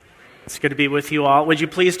It's good to be with you all. Would you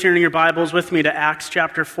please turn your Bibles with me to Acts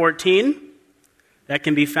chapter 14? That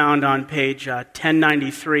can be found on page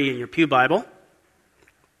 1093 in your pew Bible.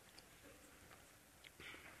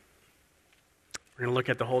 We're going to look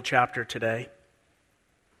at the whole chapter today.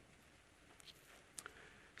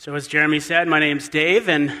 So as Jeremy said, my name's Dave,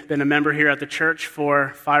 and been a member here at the church for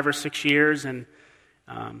 5 or 6 years, and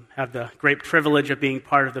have the great privilege of being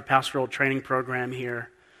part of the pastoral training program here.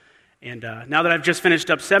 And now that I've just finished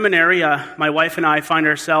up seminary, my wife and I find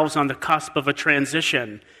ourselves on the cusp of a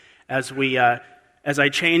transition as I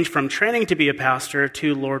change from training to be a pastor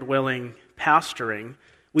to, Lord willing, pastoring.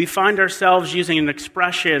 We find ourselves using an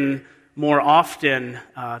expression more often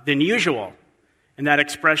than usual, and that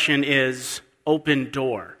expression is open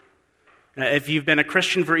door. If you've been a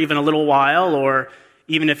Christian for even a little while, or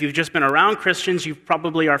even if you've just been around Christians, you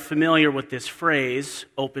probably are familiar with this phrase,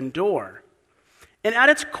 open door. And at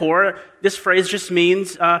its core, this phrase just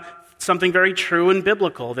means something very true and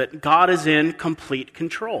biblical, that God is in complete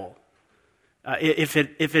control. If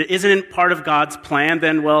it isn't part of God's plan,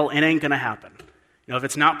 then, well, it ain't going to happen. If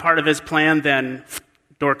it's not part of His plan, then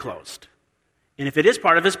door closed. And if it is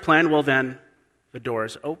part of His plan, well, then the door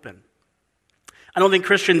is open. I don't think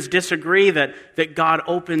Christians disagree that God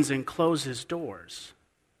opens and closes doors.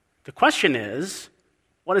 The question is,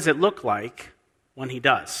 what does it look like when He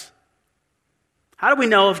does? How do we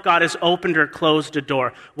know if God has opened or closed a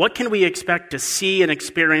door? What can we expect to see and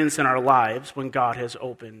experience in our lives when God has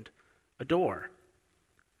opened a door?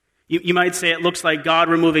 You might say it looks like God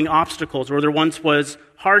removing obstacles, where there once was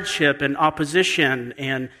hardship and opposition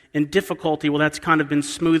and difficulty. Well, that's kind of been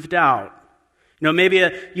smoothed out. Maybe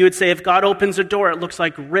you would say if God opens a door, it looks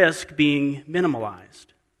like risk being minimalized.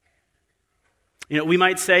 We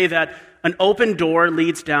might say that an open door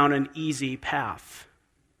leads down an easy path.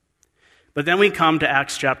 But then we come to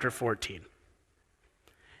Acts chapter 14.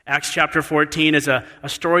 Acts chapter 14 is a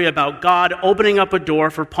story about God opening up a door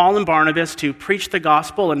for Paul and Barnabas to preach the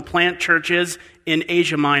gospel and plant churches in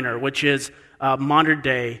Asia Minor, which is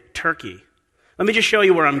modern-day Turkey. Let me just show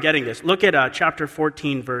you where I'm getting this. Look at chapter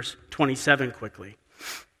 14, verse 27 quickly.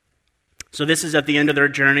 So this is at the end of their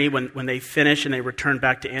journey when they finish and they return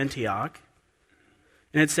back to Antioch.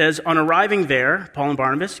 And it says, on arriving there, Paul and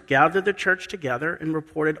Barnabas gathered the church together and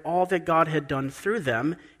reported all that God had done through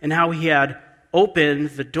them and how He had opened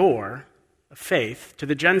the door of faith to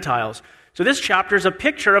the Gentiles. So this chapter is a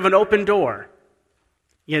picture of an open door,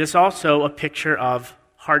 yet it's also a picture of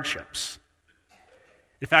hardships.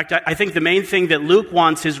 In fact, I think the main thing that Luke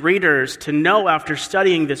wants his readers to know after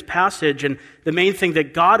studying this passage, and the main thing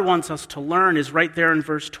that God wants us to learn, is right there in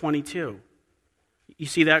verse 22. You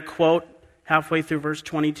see that quote halfway through verse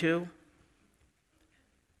 22?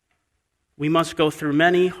 We must go through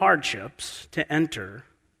many hardships to enter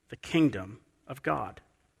the kingdom of God.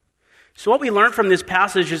 So what we learn from this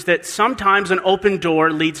passage is that sometimes an open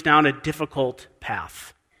door leads down a difficult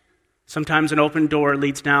path. Sometimes an open door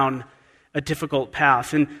leads down a difficult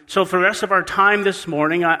path. And so for the rest of our time this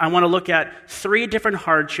morning, I want to look at 3 different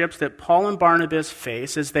hardships that Paul and Barnabas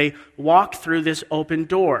face as they walk through this open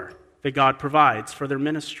door that God provides for their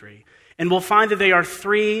ministry. And we'll find that they are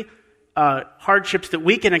 3 hardships that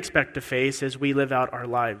we can expect to face as we live out our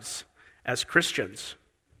lives as Christians.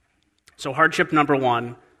 So hardship number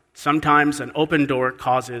 1, sometimes an open door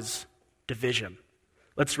causes division.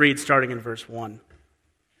 Let's read starting in verse 1.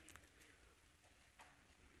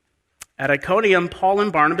 At Iconium, Paul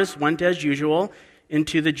and Barnabas went as usual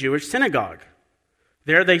into the Jewish synagogue.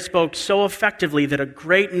 There they spoke so effectively that a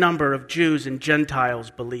great number of Jews and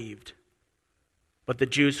Gentiles believed. But the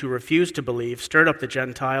Jews who refused to believe stirred up the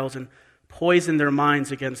Gentiles and poisoned their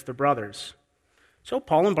minds against the brothers. So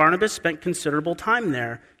Paul and Barnabas spent considerable time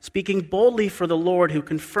there, speaking boldly for the Lord, who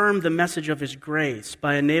confirmed the message of His grace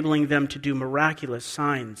by enabling them to do miraculous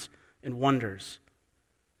signs and wonders.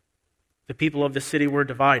 The people of the city were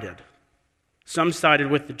divided. Some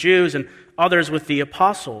sided with the Jews and others with the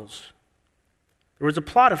apostles. There was a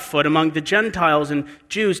plot afoot among the Gentiles and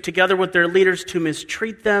Jews, together with their leaders, to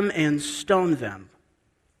mistreat them and stone them.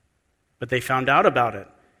 But they found out about it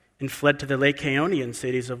and fled to the Lycaonian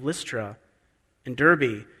cities of Lystra and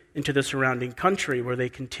Derbe, into the surrounding country, where they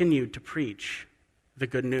continued to preach the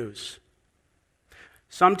good news.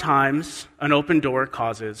 Sometimes an open door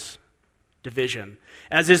causes division.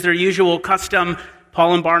 As is their usual custom,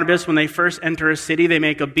 Paul and Barnabas, when they first enter a city, they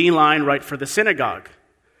make a beeline right for the synagogue.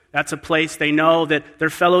 That's a place they know that their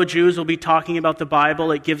fellow Jews will be talking about the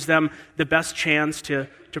Bible. It gives them the best chance to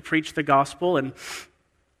preach the gospel. And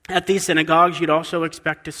at these synagogues, you'd also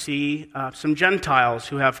expect to see some Gentiles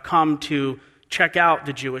who have come to check out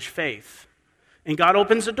the Jewish faith. And God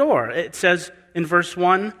opens a door. It says in verse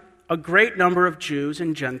 1, a great number of Jews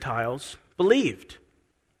and Gentiles believed.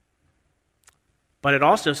 But it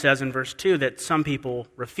also says in verse 2 that some people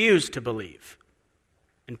refused to believe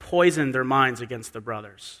and poisoned their minds against the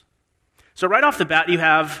brothers. So right off the bat, you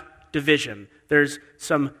have division. There's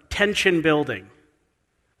some tension building.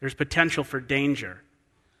 There's potential for danger.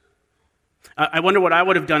 I wonder what I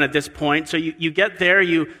would have done at this point. So you get there,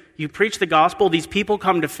 you preach the gospel, these people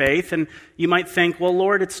come to faith, and you might think, well,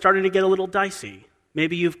 Lord, it's starting to get a little dicey.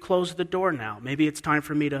 Maybe you've closed the door now. Maybe it's time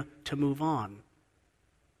for me to move on.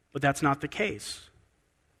 But that's not the case.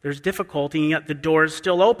 There's difficulty, and yet the door is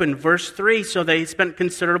still open. Verse 3, so they spent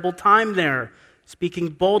considerable time there, speaking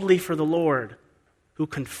boldly for the Lord, who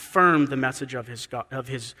confirmed the message of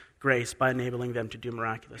his grace by enabling them to do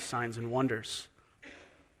miraculous signs and wonders.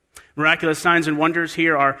 Miraculous signs and wonders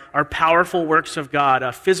here are powerful works of God,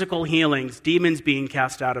 physical healings, demons being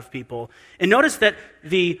cast out of people. And notice that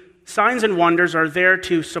the signs and wonders are there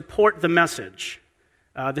to support the message.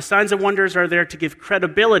 The signs and wonders are there to give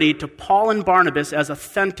credibility to Paul and Barnabas as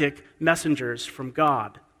authentic messengers from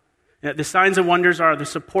God. The signs and wonders are the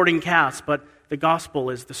supporting cast, but the gospel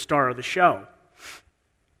is the star of the show.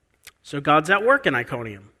 So God's at work in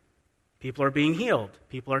Iconium. People are being healed.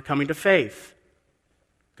 People are coming to faith.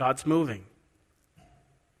 God's moving.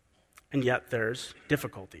 And yet there's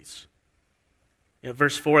difficulties.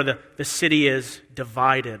 Verse 4, the city is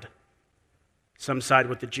divided. Some side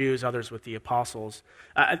with the Jews, others with the apostles.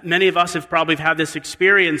 Many of us have probably had this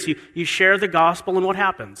experience. You share the gospel, and what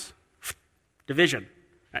happens? Division.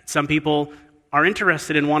 Some people are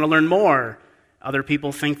interested and want to learn more. Other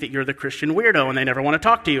people think that you're the Christian weirdo, and they never want to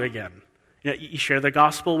talk to you again. You share the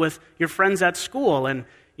gospel with your friends at school, and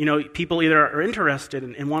people either are interested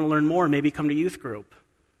and want to learn more, maybe come to youth group,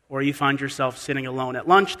 or you find yourself sitting alone at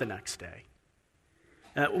lunch the next day.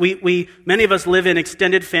 Many of us live in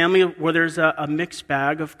extended family where there's a mixed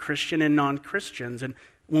bag of Christian and non-Christians. And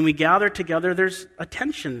when we gather together, there's a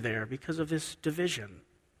tension there because of this division.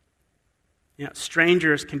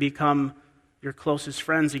 Strangers can become your closest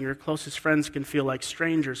friends, and your closest friends can feel like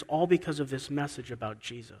strangers, all because of this message about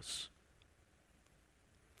Jesus.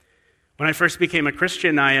 When I first became a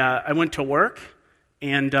Christian, I went to work,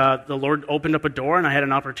 and the Lord opened up a door, and I had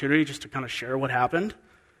an opportunity just to kind of share what happened.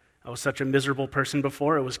 I was such a miserable person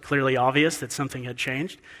before. It was clearly obvious that something had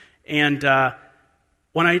changed. And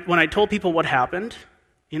when I told people what happened,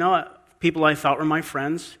 people I thought were my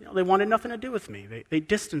friends, they wanted nothing to do with me. They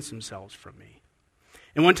distanced themselves from me.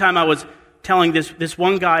 And one time I was telling this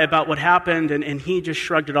one guy about what happened, and he just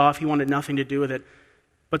shrugged it off. He wanted nothing to do with it.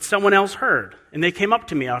 But someone else heard, and they came up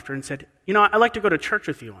to me after and said, I'd like to go to church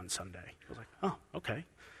with you on Sunday. I was like, oh, okay.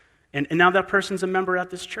 And now that person's a member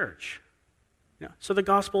at this church. So the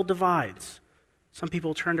gospel divides. Some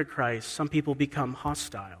people turn to Christ. Some people become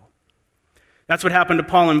hostile. That's what happened to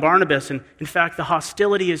Paul and Barnabas. And in fact, the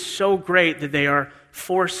hostility is so great that they are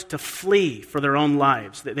forced to flee for their own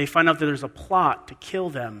lives. They find out that there's a plot to kill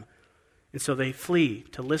them. And so they flee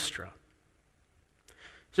to Lystra.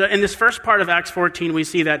 So in this first part of Acts 14, we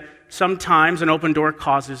see that sometimes an open door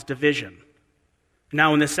causes division.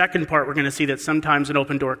 Now in the second part, we're going to see that sometimes an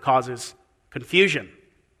open door causes confusion.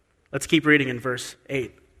 Let's keep reading in verse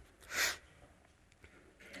 8.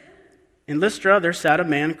 In Lystra, there sat a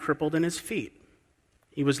man crippled in his feet.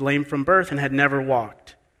 He was lame from birth and had never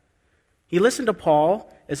walked. He listened to Paul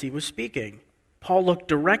as he was speaking. Paul looked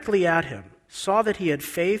directly at him, saw that he had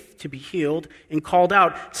faith to be healed, and called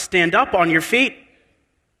out, "Stand up on your feet."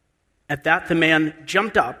 At that, the man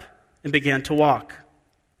jumped up and began to walk.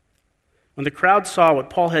 When the crowd saw what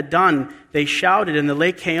Paul had done, they shouted in the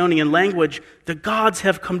Lycaonian language, "The gods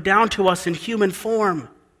have come down to us in human form."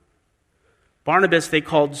 Barnabas they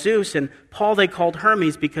called Zeus, and Paul they called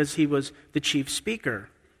Hermes because he was the chief speaker.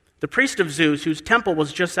 The priest of Zeus, whose temple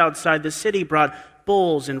was just outside the city, brought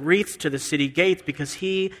bulls and wreaths to the city gates because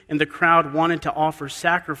he and the crowd wanted to offer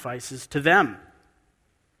sacrifices to them.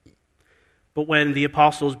 But when the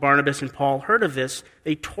apostles Barnabas and Paul heard of this,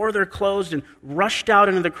 they tore their clothes and rushed out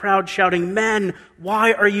into the crowd shouting, "Men,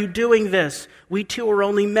 why are you doing this? We too are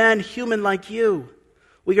only men, human like you.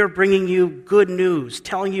 We are bringing you good news,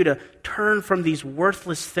 telling you to turn from these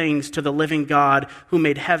worthless things to the living God who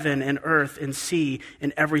made heaven and earth and sea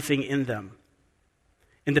and everything in them.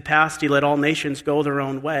 In the past, he let all nations go their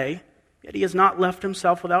own way, yet he has not left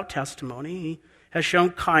himself without testimony. He has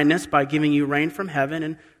shown kindness by giving you rain from heaven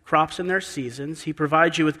and crops in their seasons. He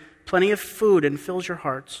provides you with plenty of food and fills your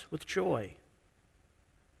hearts with joy."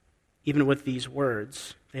 Even with these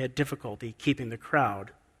words, they had difficulty keeping the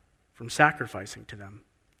crowd from sacrificing to them.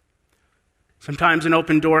 Sometimes an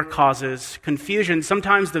open door causes confusion.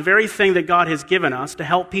 Sometimes the very thing that God has given us to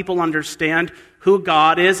help people understand who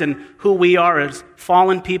God is and who we are as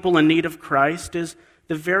fallen people in need of Christ is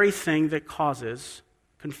the very thing that causes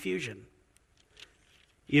confusion.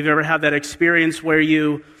 You've ever had that experience where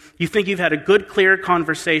you think you've had a good, clear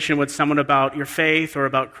conversation with someone about your faith or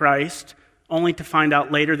about Christ, only to find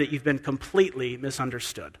out later that you've been completely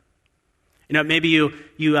misunderstood? Maybe you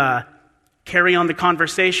carry on the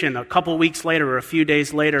conversation a couple weeks later or a few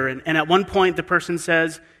days later, and at one point the person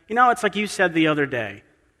says, it's like you said the other day.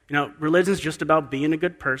 Religion's just about being a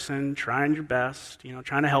good person, trying your best,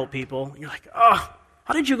 trying to help people. And you're like, oh,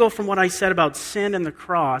 how did you go from what I said about sin and the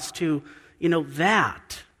cross to,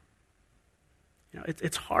 that?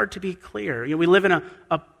 It's hard to be clear. We live in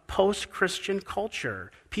a post-Christian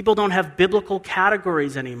culture. People don't have biblical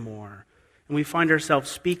categories anymore, and we find ourselves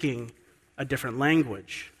speaking a different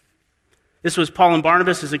language. This was Paul and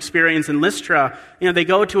Barnabas' experience in Lystra. They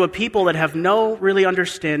go to a people that have no really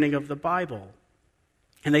understanding of the Bible,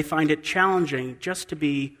 and they find it challenging just to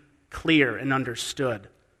be clear and understood.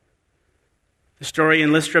 The story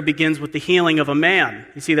in Lystra begins with the healing of a man.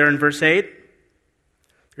 You see there in verse 8?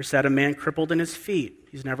 There sat a man crippled in his feet.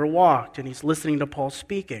 He's never walked, and he's listening to Paul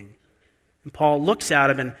speaking. And Paul looks at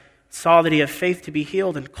him and saw that he had faith to be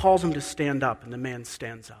healed and calls him to stand up, and the man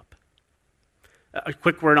stands up. A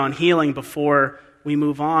quick word on healing before we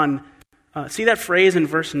move on. See that phrase in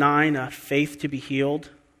verse 9, faith to be healed?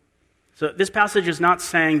 So this passage is not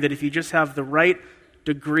saying that if you just have the right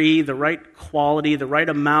degree, the right quality, the right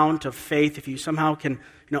amount of faith, if you somehow can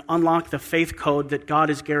unlock the faith code, that God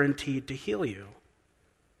is guaranteed to heal you.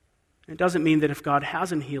 It doesn't mean that if God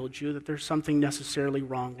hasn't healed you, that there's something necessarily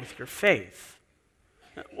wrong with your faith.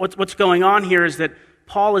 What's going on here is that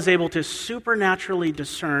Paul is able to supernaturally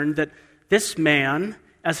discern that this man,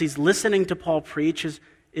 as he's listening to Paul preach,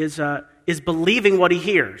 is believing what he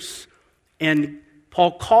hears. And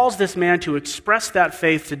Paul calls this man to express that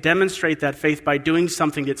faith, to demonstrate that faith by doing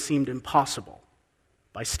something that seemed impossible,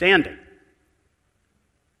 by standing.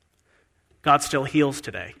 God still heals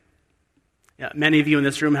today. Many of you in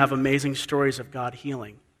this room have amazing stories of God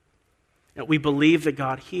healing. We believe that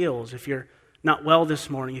God heals. If you're not well this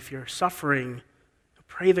morning, if you're suffering,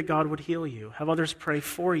 pray that God would heal you. Have others pray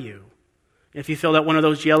for you. If you fill out one of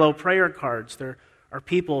those yellow prayer cards, there are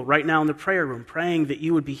people right now in the prayer room praying that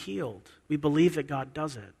you would be healed. We believe that God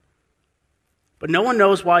does it. But no one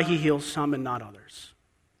knows why he heals some and not others.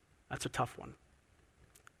 That's a tough one.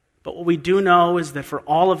 But what we do know is that for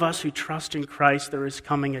all of us who trust in Christ, there is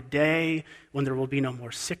coming a day when there will be no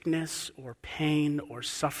more sickness or pain or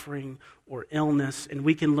suffering or illness, and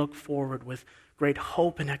we can look forward with great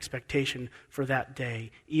hope and expectation for that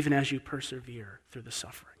day, even as you persevere through the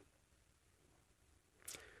suffering.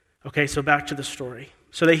 Okay, so back to the story.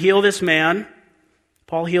 So they heal this man.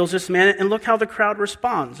 Paul heals this man, and look how the crowd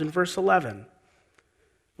responds in verse 11.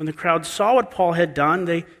 When the crowd saw what Paul had done,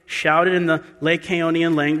 they shouted in the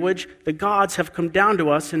Lycaonian language, "The gods have come down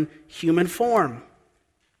to us in human form."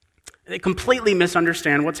 They completely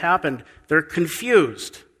misunderstand what's happened. They're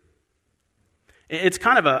confused. It's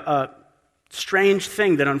kind of a strange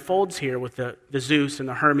thing that unfolds here with the Zeus and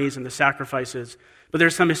the Hermes and the sacrifices. But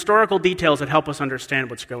there's some historical details that help us understand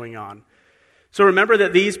what's going on. So remember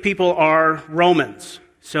that these people are Romans.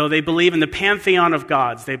 So they believe in the pantheon of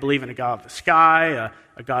gods. They believe in a god of the sky,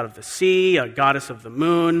 a god of the sea, a goddess of the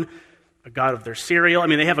moon, a god of their cereal.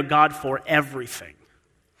 They have a god for everything.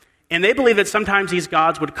 And they believe that sometimes these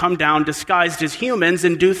gods would come down disguised as humans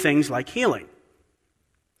and do things like healing.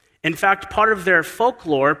 In fact, part of their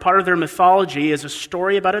folklore, part of their mythology is a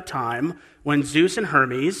story about a time when Zeus and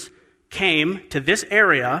Hermes came to this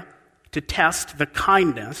area to test the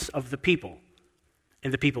kindness of the people.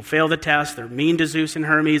 And the people fail the test. They're mean to Zeus and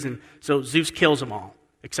Hermes, and so Zeus kills them all,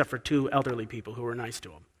 except for 2 elderly people who were nice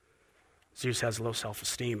to him. Zeus has low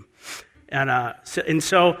self-esteem. And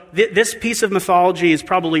so this piece of mythology is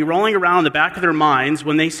probably rolling around in the back of their minds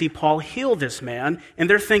when they see Paul heal this man, and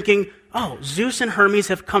they're thinking, oh, Zeus and Hermes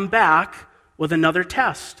have come back with another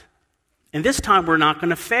test. And this time we're not going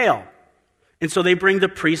to fail. And so they bring the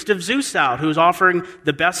priest of Zeus out, who's offering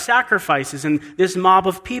the best sacrifices, and this mob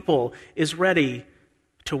of people is ready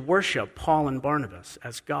to worship Paul and Barnabas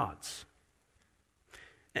as gods.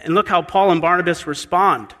 And look how Paul and Barnabas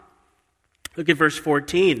respond. Look at verse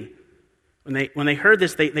 14. When they heard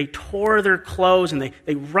this, they tore their clothes and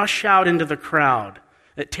they rush out into the crowd.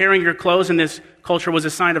 That tearing your clothes in this culture was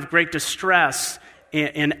a sign of great distress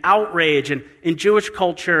and outrage. And in Jewish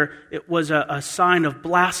culture, it was a sign of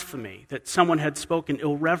blasphemy, that someone had spoken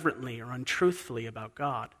irreverently or untruthfully about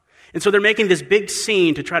God. And so they're making this big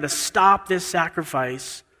scene to try to stop this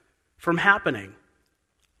sacrifice from happening.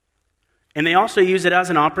 And they also use it as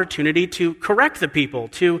an opportunity to correct the people,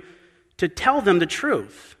 to tell them the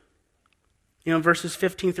truth. Verses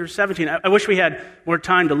 15 through 17. I wish we had more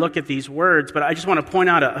time to look at these words, but I just want to point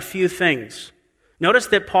out a few things. Notice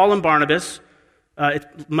that Paul and Barnabas, it's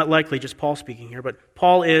likely just Paul speaking here, but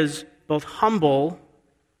Paul is both humble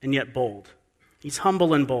and yet bold. He's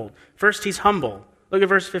humble and bold. First, he's humble. Look at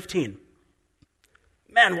verse 15.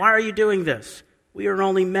 Men, why are you doing this? We are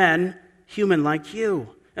only men, human like you.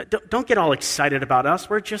 Don't get all excited about us.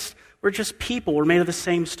 We're just people. We're made of the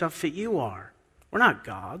same stuff that you are. We're not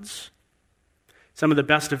gods. Some of the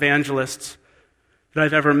best evangelists that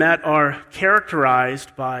I've ever met are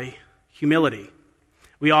characterized by humility.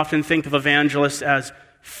 We often think of evangelists as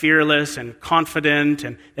fearless and confident,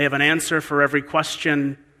 and they have an answer for every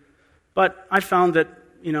question. But I found that,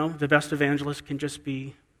 the best evangelists can just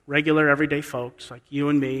be regular, everyday folks like you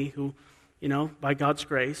and me who, by God's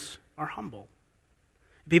grace, are humble.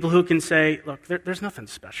 People who can say, look, there's nothing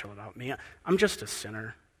special about me. I'm just a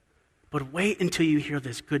sinner. But wait until you hear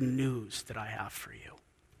this good news that I have for you.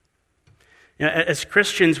 As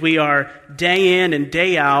Christians, we are day in and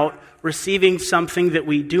day out receiving something that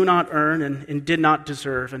we do not earn and did not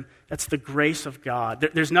deserve, and that's the grace of God.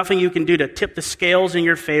 There's nothing you can do to tip the scales in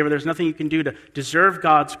your favor. There's nothing you can do to deserve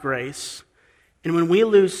God's grace. And when we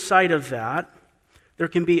lose sight of that, there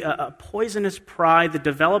can be a poisonous pride that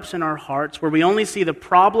develops in our hearts where we only see the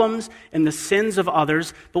problems and the sins of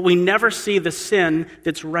others, but we never see the sin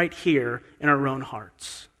that's right here in our own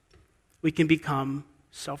hearts. We can become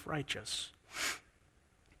self-righteous.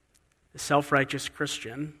 The self-righteous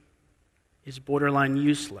Christian is borderline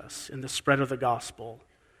useless in the spread of the gospel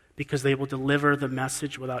because they will deliver the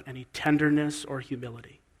message without any tenderness or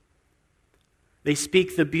humility. They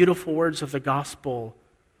speak the beautiful words of the gospel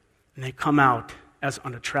and they come out as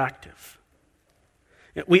unattractive.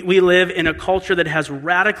 We live in a culture that has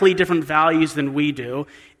radically different values than we do,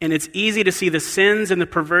 and it's easy to see the sins and the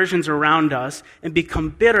perversions around us and become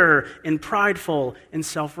bitter and prideful and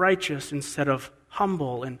self-righteous instead of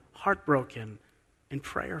humble and heartbroken and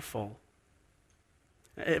prayerful.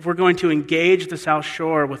 If we're going to engage the South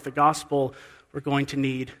Shore with the gospel, we're going to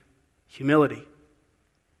need humility.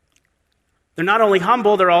 They're not only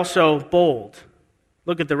humble, they're also bold.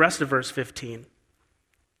 Look at the rest of verse 15.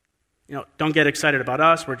 Don't get excited about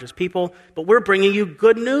us, we're just people, but we're bringing you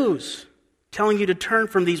good news, telling you to turn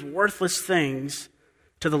from these worthless things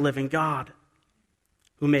to the living God,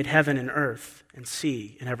 who made heaven and earth and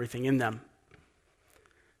sea and everything in them.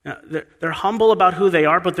 Now, they're humble about who they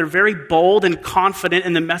are, but they're very bold and confident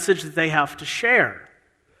in the message that they have to share.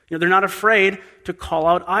 They're not afraid to call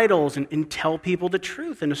out idols and tell people the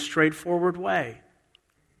truth in a straightforward way.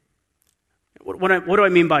 What do I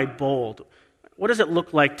mean by bold? What does it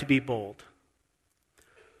look like to be bold?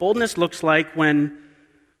 Boldness looks like when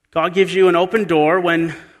God gives you an open door,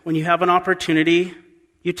 when you have an opportunity,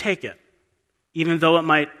 you take it, even though it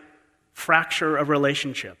might fracture a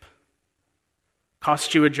relationship,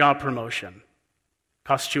 cost you a job promotion,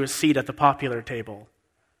 cost you a seat at the popular table,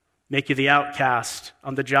 make you the outcast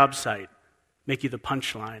on the job site, make you the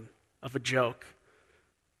punchline of a joke.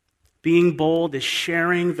 Being bold is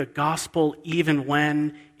sharing the gospel even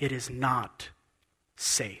when it is not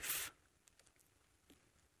safe.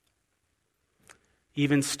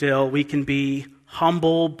 Even still, we can be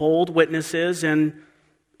humble, bold witnesses, and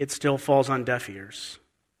it still falls on deaf ears.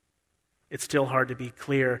 It's still hard to be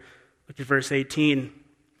clear. Look at verse 18.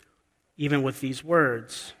 Even with these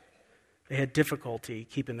words, they had difficulty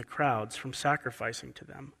keeping the crowds from sacrificing to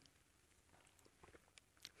them.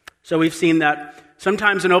 So we've seen that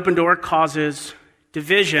sometimes an open door causes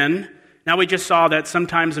division. Now we just saw that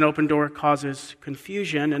sometimes an open door causes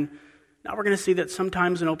confusion, and now we're going to see that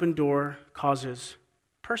sometimes an open door causes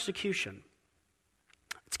persecution.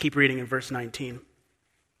 Let's keep reading in verse 19.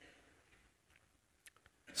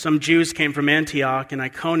 Some Jews came from Antioch and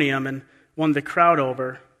Iconium and won the crowd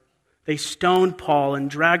over. They stoned Paul and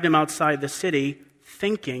dragged him outside the city,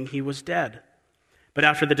 thinking he was dead. But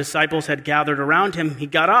after the disciples had gathered around him, he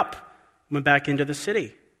got up and went back into the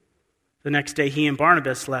city. The next day, he and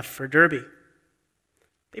Barnabas left for Derbe.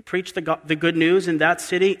 They preached the good news in that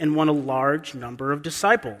city and won a large number of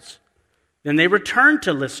disciples. Then they returned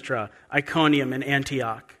to Lystra, Iconium, and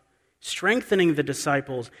Antioch, strengthening the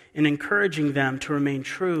disciples and encouraging them to remain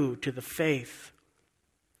true to the faith.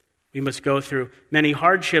 We must go through many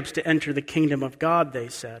hardships to enter the kingdom of God, they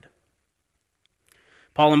said.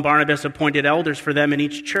 Paul and Barnabas appointed elders for them in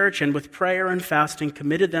each church, and with prayer and fasting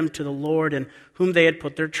committed them to the Lord in whom they had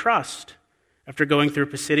put their trust. After going through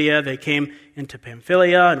Pisidia, they came into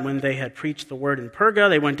Pamphylia, and when they had preached the word in Perga,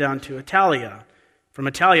 they went down to Italia. From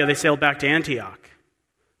Italia, they sailed back to Antioch,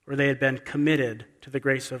 where they had been committed to the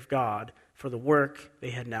grace of God for the work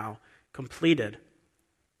they had now completed.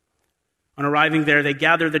 On arriving there, they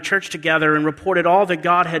gathered the church together and reported all that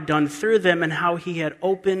God had done through them and how he had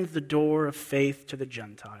opened the door of faith to the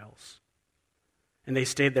Gentiles. And they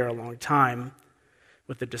stayed there a long time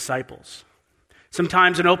with the disciples.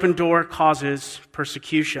 Sometimes an open door causes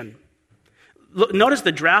persecution. Notice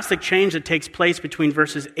the drastic change that takes place between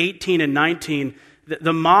verses 18 and 19.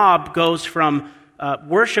 The mob goes from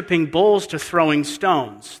worshiping bulls to throwing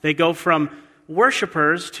stones. They go from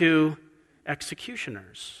worshipers to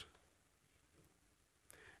executioners.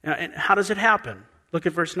 And how does it happen? Look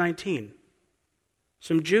at verse 19.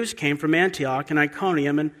 Some Jews came from Antioch and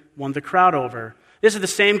Iconium and won the crowd over. This is the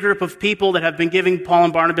same group of people that have been giving Paul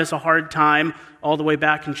and Barnabas a hard time all the way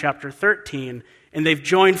back in chapter 13. And they've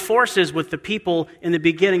joined forces with the people in the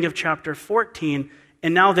beginning of chapter 14.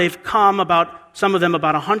 And now they've come some of them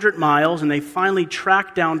about 100 miles, and they finally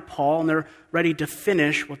tracked down Paul, and they're ready to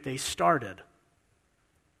finish what they started.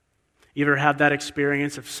 You ever had that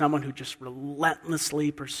experience of someone who just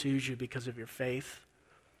relentlessly pursues you because of your faith?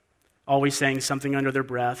 Always saying something under their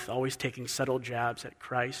breath, always taking subtle jabs at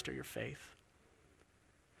Christ or your faith.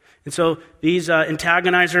 And so these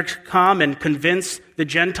antagonizers come and convince the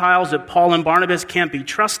Gentiles that Paul and Barnabas can't be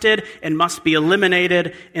trusted and must be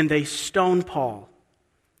eliminated, and they stone Paul.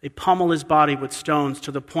 They pummel his body with stones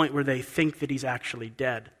to the point where they think that he's actually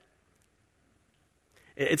dead.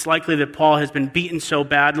 It's likely that Paul has been beaten so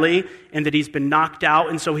badly and that he's been knocked out,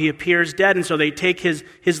 and so he appears dead, and so they take his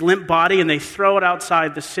limp body and they throw it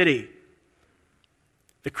outside the city.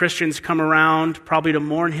 The Christians come around probably to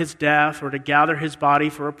mourn his death or to gather his body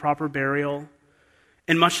for a proper burial.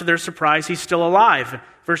 And much to their surprise, he's still alive.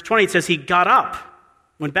 Verse 20, it says he got up,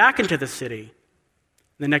 went back into the city.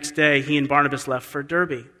 The next day, he and Barnabas left for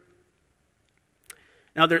Derbe.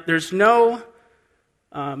 Now, there's no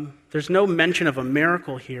mention of a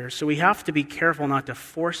miracle here, so we have to be careful not to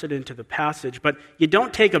force it into the passage. But you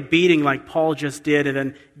don't take a beating like Paul just did and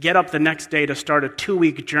then get up the next day to start a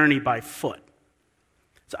 2-week journey by foot.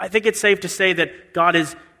 So I think it's safe to say that God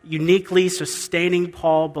is uniquely sustaining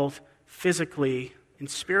Paul both physically and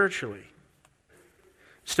spiritually.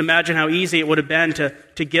 Just imagine how easy it would have been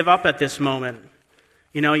to give up at this moment.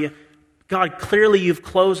 God, clearly you've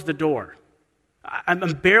closed the door. I'm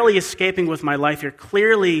barely escaping with my life here.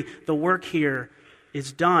 Clearly the work here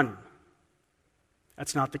is done.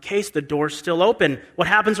 That's not the case. The door's still open. What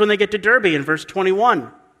happens when they get to Derbe in verse 21?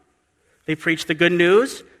 They preach the good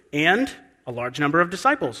news, and a large number of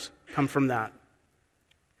disciples come from that.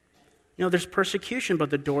 There's persecution, but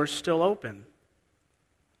the door's still open.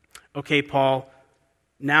 Okay, Paul,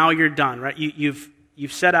 now you're done, right?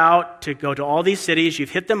 You've set out to go to all these cities. You've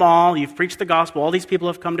hit them all. You've preached the gospel. All these people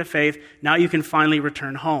have come to faith. Now you can finally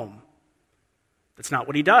return home. That's not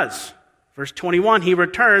what he does. Verse 21, he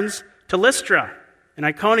returns to Lystra and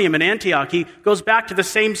Iconium and Antioch. He goes back to the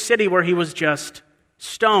same city where he was just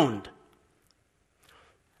stoned.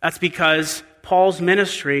 That's because Paul's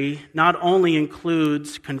ministry not only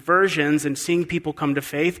includes conversions and seeing people come to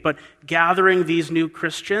faith, but gathering these new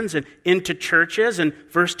Christians and into churches, and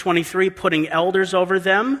verse 23, putting elders over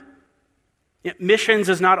them. Missions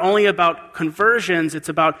is not only about conversions, it's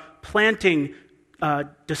about planting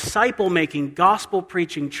disciple-making,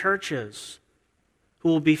 gospel-preaching churches who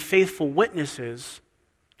will be faithful witnesses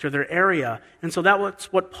to their area. And so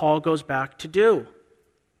that's what Paul goes back to do.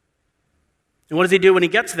 And what does he do when he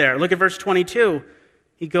gets there? Look at verse 22.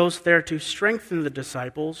 He goes there to strengthen the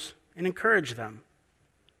disciples and encourage them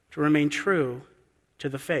to remain true to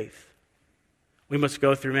the faith. We must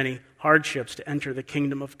go through many hardships to enter the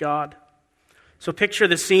kingdom of God. So picture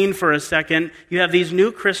the scene for a second. You have these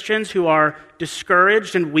new Christians who are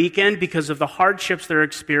discouraged and weakened because of the hardships they're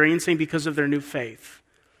experiencing because of their new faith.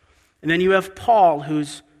 And then you have Paul,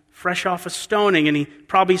 who's fresh off a stoning, and he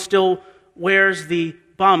probably still wears the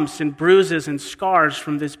bumps and bruises and scars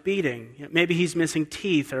from this beating. Maybe he's missing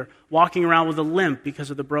teeth or walking around with a limp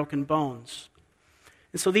because of the broken bones.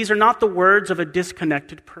 And so these are not the words of a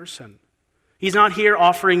disconnected person. He's not here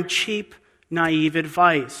offering cheap, naive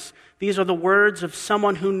advice. These are the words of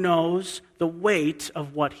someone who knows the weight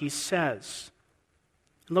of what he says.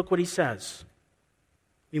 And look what he says.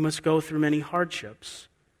 We must go through many hardships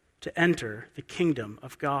to enter the kingdom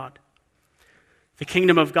of God. The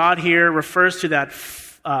kingdom of God here refers to that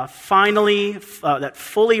that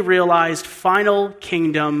fully realized final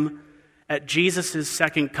kingdom at Jesus'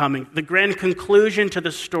 second coming, the grand conclusion to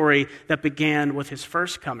the story that began with his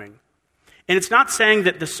first coming. And it's not saying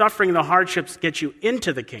that the suffering and the hardships get you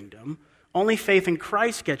into the kingdom. Only faith in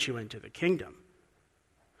Christ gets you into the kingdom.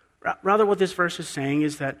 Rather, what this verse is saying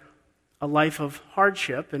is that a life of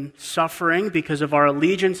hardship and suffering because of our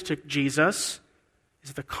allegiance to Jesus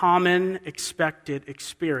is the common expected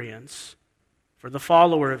experience for the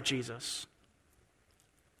follower of Jesus.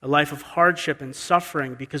 A life of hardship and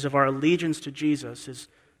suffering because of our allegiance to Jesus is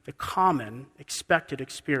the common expected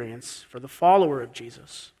experience for the follower of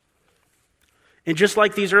Jesus. And just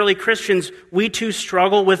like these early Christians, we too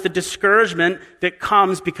struggle with the discouragement that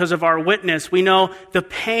comes because of our witness. We know the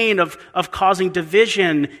pain of causing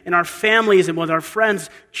division in our families and with our friends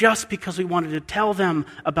just because we wanted to tell them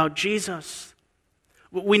about Jesus.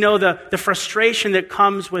 We know the frustration that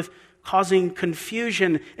comes with causing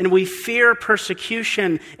confusion, and we fear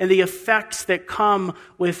persecution and the effects that come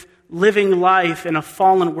with living life in a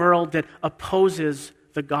fallen world that opposes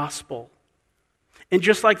the gospel. And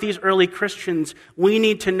just like these early Christians, we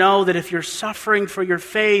need to know that if you're suffering for your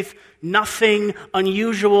faith, nothing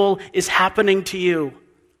unusual is happening to you.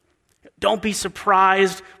 Don't be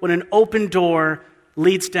surprised when an open door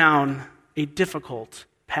leads down a difficult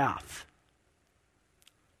path.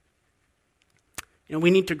 We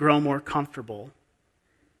need to grow more comfortable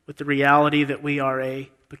with the reality that we are a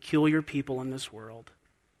peculiar people in this world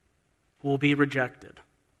who will be rejected.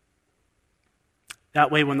 That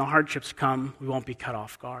way, when the hardships come, we won't be cut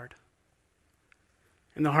off guard.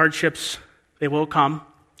 And the hardships, they will come.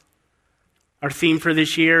 Our theme for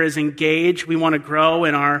this year is engage. We want to grow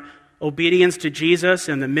in our obedience to Jesus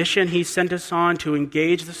and the mission he sent us on to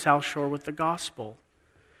engage the South Shore with the gospel.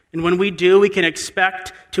 And when we do, we can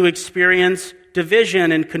expect to experience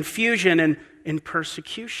division and confusion and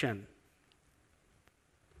persecution.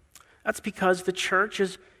 That's because the church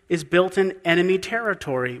is built in enemy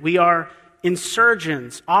territory. We are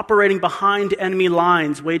insurgents operating behind enemy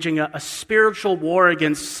lines, waging a spiritual war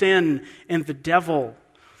against sin and the devil.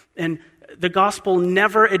 And the gospel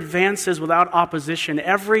never advances without opposition.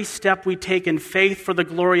 Every step we take in faith for the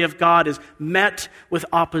glory of God is met with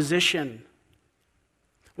opposition.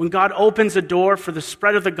 When God opens a door for the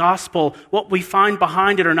spread of the gospel, what we find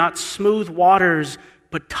behind it are not smooth waters,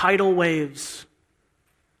 but tidal waves.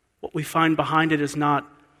 What we find behind it is not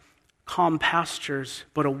calm pastures,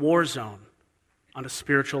 but a war zone on a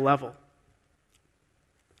spiritual level.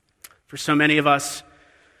 For so many of us,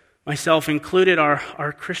 myself included,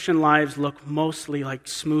 our Christian lives look mostly like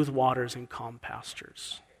smooth waters and calm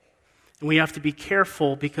pastures. And we have to be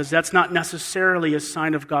careful because that's not necessarily a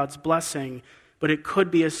sign of God's blessing, but it could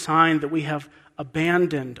be a sign that we have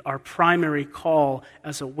abandoned our primary call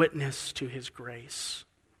as a witness to his grace.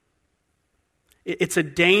 It's a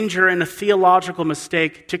danger and a theological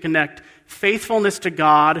mistake to connect faithfulness to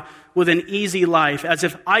God with an easy life, as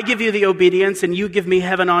if I give you the obedience and you give me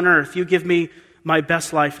heaven on earth. You give me my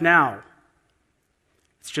best life now.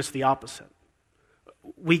 It's just the opposite.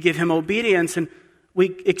 We give him obedience and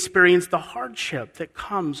we experience the hardship that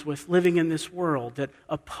comes with living in this world that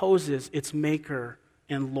opposes its maker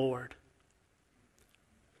and Lord.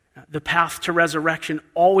 The path to resurrection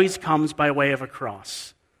always comes by way of a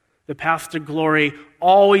cross. The path to glory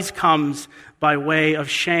always comes by way of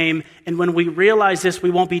shame. And when we realize this,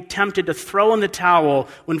 we won't be tempted to throw in the towel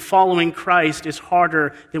when following Christ is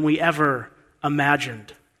harder than we ever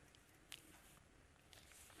imagined.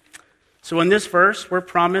 So in this verse, we're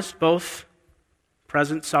promised both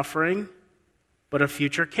present suffering, but a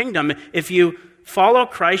future kingdom. If you follow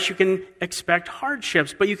Christ, you can expect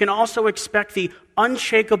hardships, but you can also expect the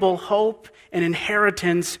unshakable hope and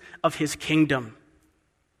inheritance of his kingdom.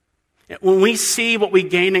 When we see what we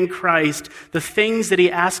gain in Christ, the things that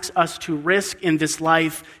he asks us to risk in this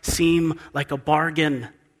life seem like a bargain,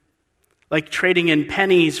 like trading in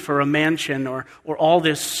pennies for a mansion or all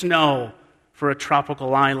this snow for a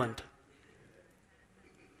tropical island.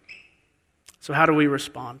 So how do we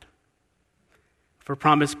respond? If we're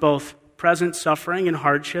promised both present suffering and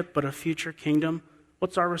hardship, but a future kingdom,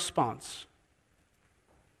 what's our response?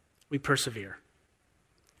 We persevere.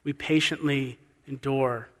 We patiently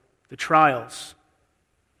endure the trials.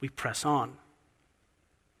 We press on.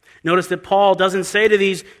 Notice that Paul doesn't say to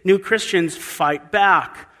these new Christians, fight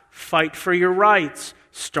back, fight for your rights,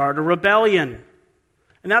 start a rebellion.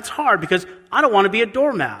 And that's hard because I don't want to be a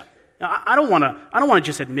doormat. I don't want to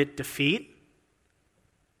just admit defeat.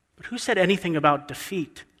 But who said anything about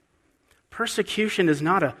defeat? Persecution is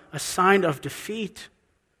not a sign of defeat,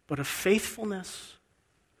 but of faithfulness.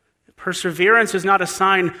 Perseverance is not a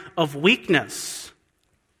sign of weakness.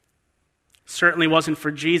 Certainly wasn't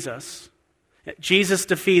for Jesus. Jesus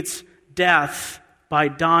defeats death by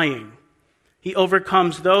dying. He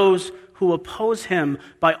overcomes those who oppose him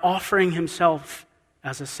by offering himself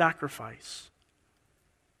as a sacrifice.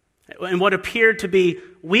 And what appeared to be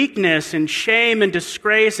weakness and shame and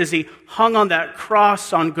disgrace as he hung on that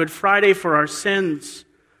cross on Good Friday for our sins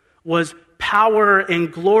was power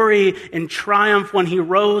and glory and triumph when he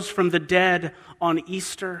rose from the dead on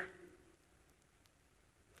Easter.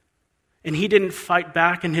 And he didn't fight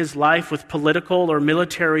back in his life with political or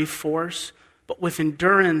military force, but with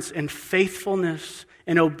endurance and faithfulness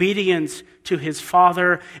and obedience to his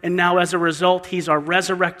Father. And now as a result, he's our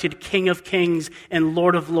resurrected King of Kings and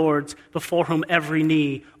Lord of Lords, before whom every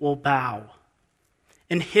knee will bow.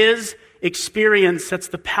 And his experience sets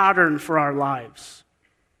the pattern for our lives.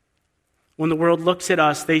 When the world looks at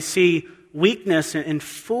us, they see weakness and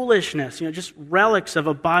foolishness, just relics of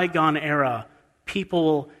a bygone era,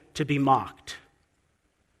 people to be mocked.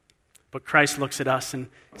 But Christ looks at us and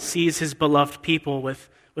sees his beloved people with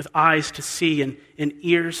eyes to see and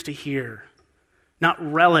ears to hear. Not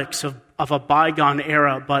relics of a bygone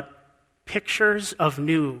era, but pictures of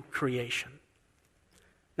new creation.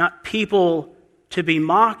 Not people to be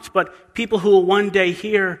mocked, but people who will one day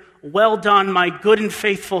hear, "Well done, my good and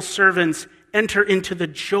faithful servants, enter into the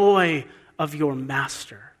joy of your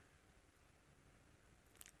master."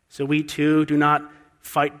 So we too do not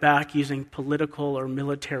fight back using political or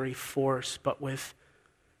military force, but with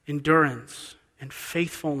endurance and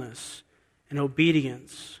faithfulness and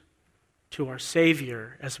obedience to our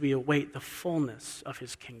Savior as we await the fullness of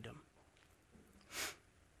his kingdom.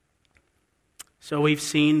 So we've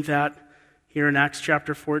seen that here in Acts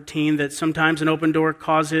chapter 14, that sometimes an open door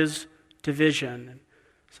causes division, and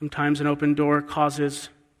sometimes an open door causes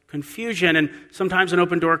confusion, and sometimes an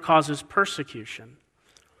open door causes persecution.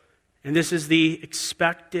 And this is the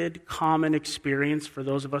expected, common experience for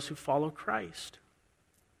those of us who follow Christ.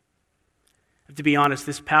 To be honest,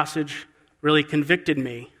 this passage really convicted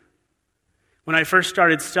me. When I first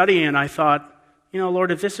started studying, I thought,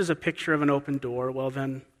 Lord, if this is a picture of an open door, well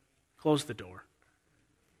then, close the door.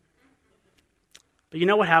 But you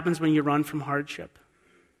know what happens when you run from hardship?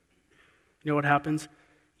 You know what happens?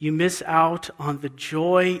 You miss out on the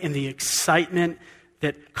joy and the excitement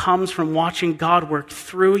that comes from watching God work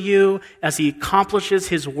through you as he accomplishes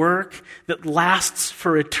his work that lasts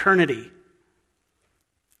for eternity.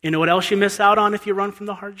 You know what else you miss out on if you run from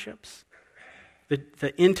the hardships?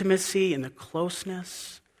 The intimacy and the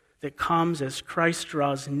closeness that comes as Christ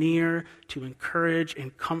draws near to encourage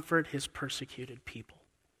and comfort his persecuted people.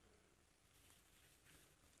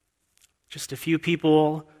 Just a few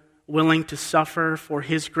people willing to suffer for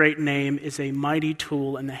his great name is a mighty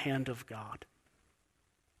tool in the hand of God.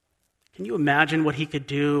 Can you imagine what he could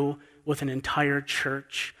do with an entire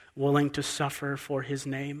church willing to suffer for his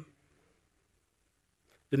name?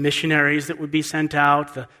 The missionaries that would be sent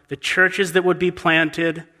out, the churches that would be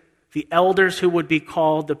planted, the elders who would be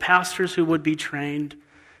called, the pastors who would be trained,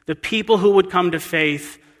 the people who would come to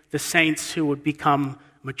faith, the saints who would become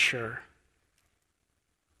mature.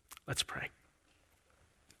 Let's pray.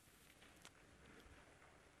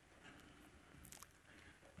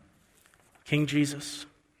 King Jesus,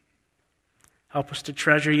 help us to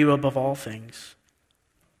treasure you above all things.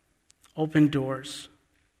 Open doors.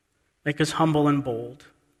 Make us humble and bold.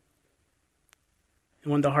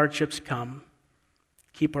 And when the hardships come,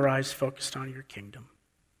 keep our eyes focused on your kingdom.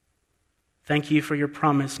 Thank you for your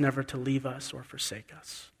promise never to leave us or forsake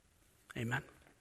us. Amen.